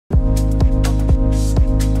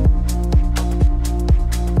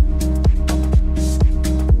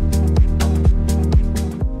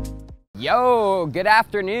Yo, good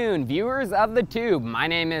afternoon, viewers of the tube. My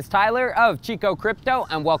name is Tyler of Chico Crypto,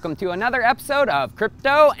 and welcome to another episode of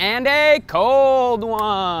Crypto and a Cold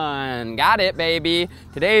One. Got it, baby.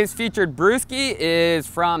 Today's featured brewski is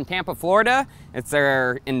from Tampa, Florida. It's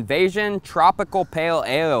their Invasion Tropical Pale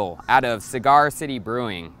Ale out of Cigar City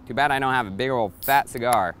Brewing. Too bad I don't have a big old fat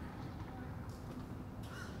cigar.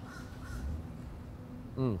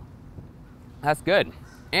 That's good.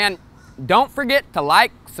 And don't forget to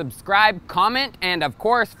like, subscribe, comment, and of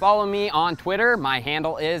course follow me on Twitter. My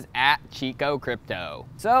handle is @ChicoCrypto.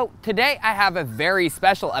 So today I have a very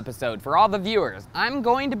special episode for all the viewers. I'm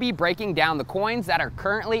going to be breaking down the coins that are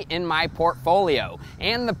currently in my portfolio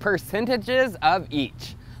and the percentages of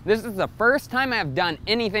each. This is the first time I've done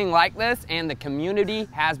anything like this, and the community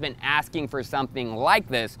has been asking for something like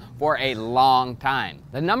this for a long time.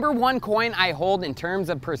 The number one coin I hold in terms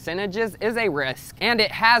of percentages is a risk, and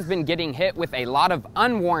it has been getting hit with a lot of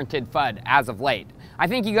unwarranted FUD as of late. I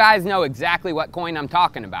think you guys know exactly what coin I'm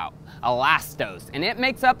talking about, elastos, and it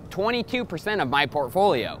makes up 22% of my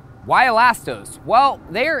portfolio. Why elastos? Well,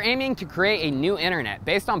 they are aiming to create a new internet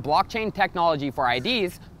based on blockchain technology for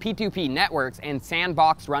IDs, P2P networks, and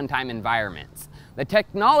sandbox runtime environments. The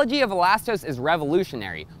technology of elastos is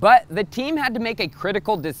revolutionary, but the team had to make a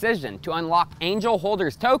critical decision to unlock angel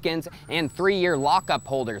holders tokens and 3-year lockup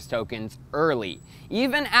holders tokens early.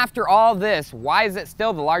 Even after all this, why is it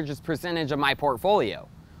still the largest percentage of my portfolio?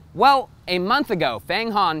 Well, a month ago,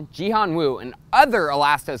 Feng Han, Jihan Wu, and other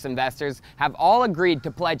elastos investors have all agreed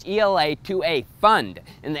to pledge ELA to a fund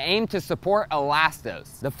in the aim to support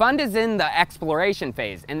elastos. The fund is in the exploration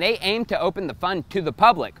phase, and they aim to open the fund to the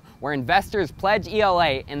public, where investors pledge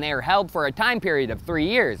ELA and they are held for a time period of 3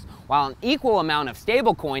 years, while an equal amount of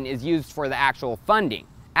stablecoin is used for the actual funding.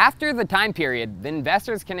 After the time period, the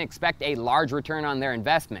investors can expect a large return on their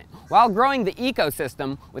investment, while growing the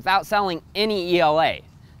ecosystem without selling any ELA.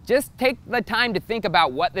 Just take the time to think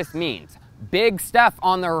about what this means. Big stuff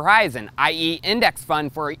on the horizon, i.e. index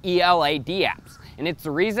fund for ELA DApps. And it's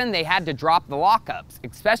the reason they had to drop the lockups,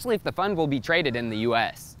 especially if the fund will be traded in the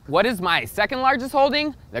US. What is my second largest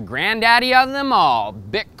holding? The granddaddy of them all,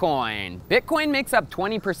 Bitcoin. Bitcoin makes up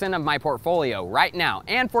 20% of my portfolio right now,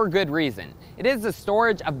 and for good reason. It is the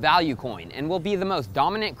storage of value coin and will be the most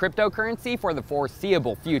dominant cryptocurrency for the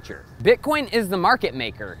foreseeable future. Bitcoin is the market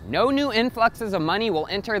maker. No new influxes of money will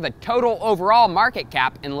enter the total overall market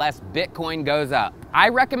cap unless Bitcoin goes up. I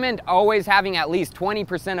recommend always having at least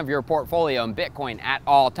 20% of your portfolio in Bitcoin at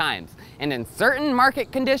all times. And in certain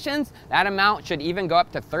market conditions, that amount should even go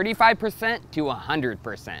up to 35% to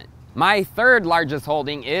 100%. My third largest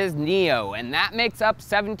holding is NEO, and that makes up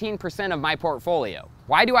 17% of my portfolio.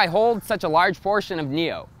 Why do I hold such a large portion of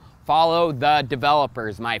NEO? Follow the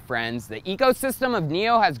developers, my friends. The ecosystem of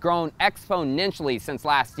NEO has grown exponentially since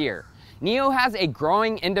last year. NEO has a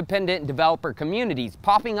growing independent developer communities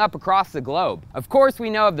popping up across the globe. Of course,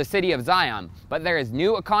 we know of the City of Zion, but there is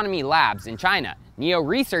New Economy Labs in China, NEO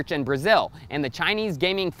Research in Brazil, and the Chinese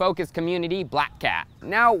gaming-focused community Black Cat.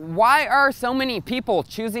 Now, why are so many people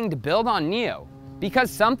choosing to build on NEO?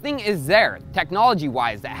 Because something is there,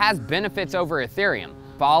 technology-wise, that has benefits over Ethereum.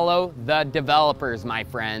 Follow the developers, my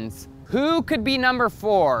friends. Who could be number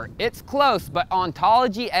 4? It's close, but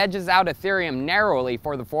Ontology edges out Ethereum narrowly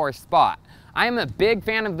for the 4th spot. I am a big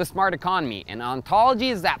fan of the smart economy, and Ontology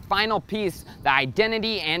is that final piece, the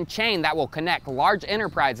identity and chain that will connect large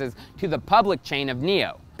enterprises to the public chain of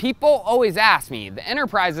NEO. People always ask me, the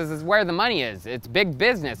enterprises is where the money is. It's big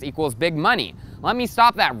business equals big money. Let me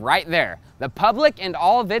stop that right there. The public and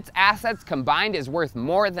all of its assets combined is worth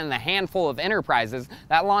more than the handful of enterprises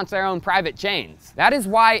that launch their own private chains. That is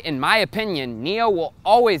why, in my opinion, NEO will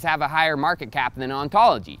always have a higher market cap than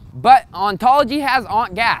Ontology. But Ontology has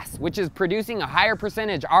OntGas, which is producing a higher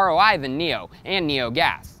percentage ROI than NEO and NEO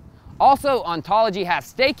Gas. Also, Ontology has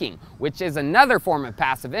staking, which is another form of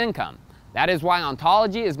passive income. That is why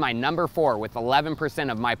Ontology is my number 4 with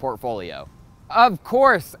 11% of my portfolio. Of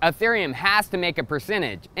course, Ethereum has to make a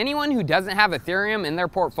percentage. Anyone who doesn't have Ethereum in their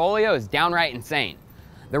portfolio is downright insane.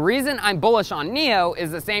 The reason I'm bullish on NEO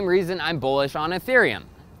is the same reason I'm bullish on Ethereum.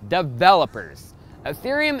 Developers.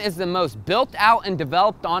 Ethereum is the most built out and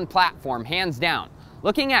developed on platform, hands down.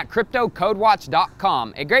 Looking at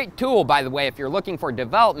cryptocodewatch.com, a great tool by the way if you're looking for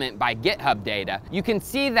development by GitHub data, you can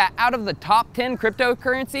see that out of the top 10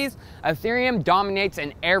 cryptocurrencies, Ethereum dominates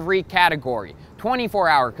in every category.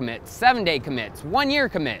 24-hour commits, 7-day commits, 1-year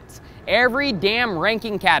commits, every damn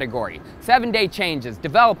ranking category, 7-day changes,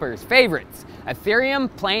 developers, favorites. Ethereum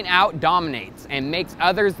plain out dominates and makes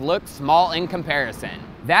others look small in comparison.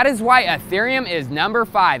 That is why Ethereum is number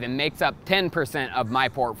 5 and makes up 10% of my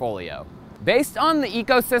portfolio. Based on the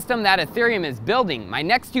ecosystem that Ethereum is building, my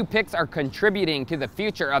next two picks are contributing to the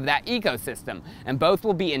future of that ecosystem, and both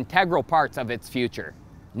will be integral parts of its future.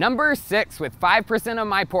 Number 6, with 5% of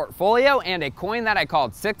my portfolio and a coin that I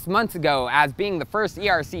called 6 months ago as being the first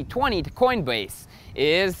ERC20 to Coinbase,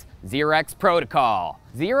 is 0x Protocol.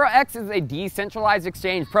 0x is a decentralized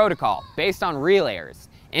exchange protocol based on relayers.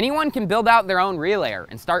 Anyone can build out their own relayer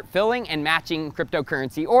and start filling and matching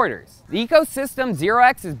cryptocurrency orders. The ecosystem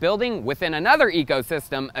 0x is building within another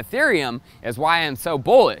ecosystem, Ethereum, is why I'm so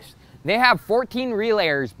bullish. They have 14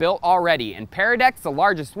 relayers built already, and Paradex, the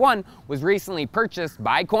largest one, was recently purchased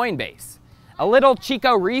by Coinbase. A little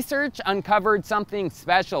Chico research uncovered something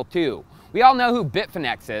special too. We all know who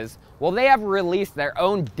Bitfinex is. Well, they have released their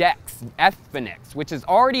own DEX, Ffinex, which is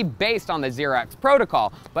already based on the 0x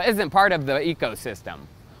protocol, but isn't part of the ecosystem.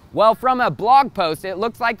 Well, from a blog post, it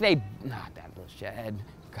looks like they... Not that little shed.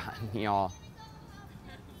 God, y'all.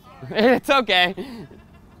 It's okay. I heard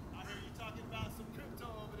you talking about some crypto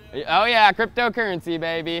over there. Oh yeah, cryptocurrency,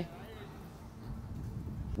 baby.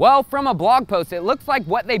 Well, from a blog post, it looks like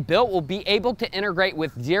what they built will be able to integrate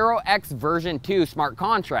with 0x version 2 smart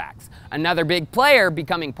contracts, another big player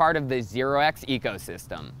becoming part of the 0x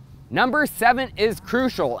ecosystem. Number 7 is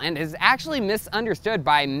crucial and is actually misunderstood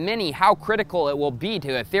by many how critical it will be to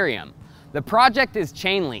Ethereum. The project is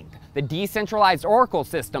Chainlink, the decentralized oracle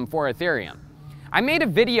system for Ethereum. I made a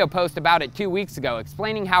video post about it 2 weeks ago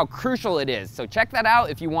explaining how crucial it is, so check that out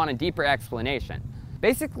if you want a deeper explanation.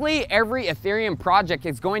 Basically, every Ethereum project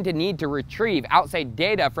is going to need to retrieve outside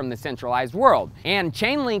data from the centralized world, and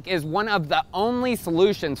Chainlink is one of the only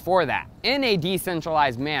solutions for that, in a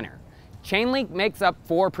decentralized manner. Chainlink makes up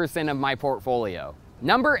 4% of my portfolio.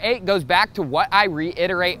 Number 8 goes back to what I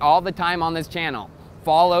reiterate all the time on this channel.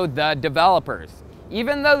 Follow the developers.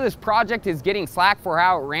 Even though this project is getting slack for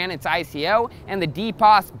how it ran its ICO and the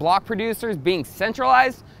DPoS block producers being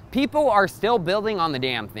centralized, people are still building on the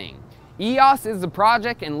damn thing. EOS is the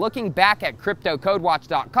project, and looking back at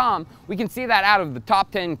cryptocodewatch.com, we can see that out of the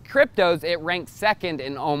top 10 cryptos, it ranks second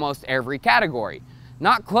in almost every category.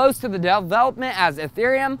 Not close to the development as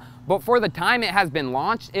Ethereum, but for the time it has been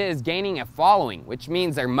launched, it is gaining a following, which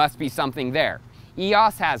means there must be something there.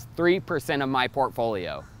 EOS has 3% of my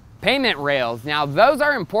portfolio. Payment rails, now those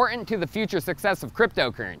are important to the future success of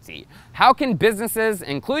cryptocurrency. How can businesses,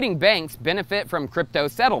 including banks, benefit from crypto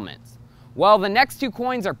settlements? Well, the next two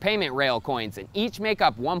coins are payment rail coins, and each make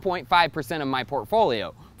up 1.5% of my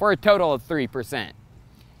portfolio, for a total of 3%.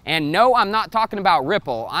 And no, I'm not talking about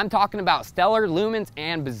Ripple, I'm talking about Stellar, Lumens,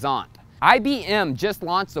 and Bizant. IBM just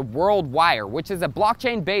launched the WorldWire, which is a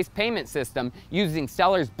blockchain-based payment system using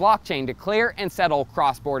Stellar's blockchain to clear and settle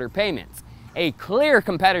cross-border payments. A clear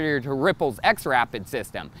competitor to Ripple's xRapid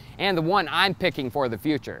system, and the one I'm picking for the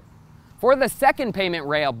future. For the second payment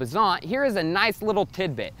rail, Bizant, here is a nice little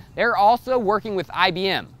tidbit. They're also working with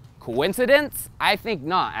IBM. Coincidence? I think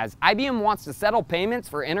not, as IBM wants to settle payments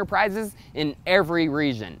for enterprises in every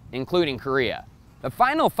region, including Korea. The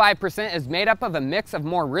final 5% is made up of a mix of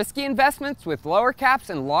more risky investments with lower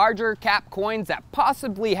caps and larger cap coins that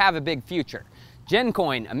possibly have a big future.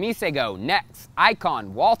 Gencoin, Amisego, Nex,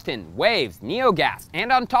 Icon, Walton, Waves, NeoGas,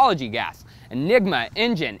 and Ontology Gas, Enigma,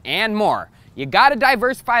 Engine, and more. You gotta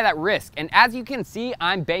diversify that risk, and as you can see,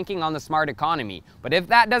 I'm banking on the smart economy. But if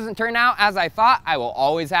that doesn't turn out as I thought, I will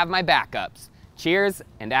always have my backups. Cheers,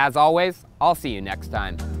 and as always, I'll see you next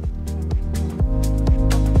time.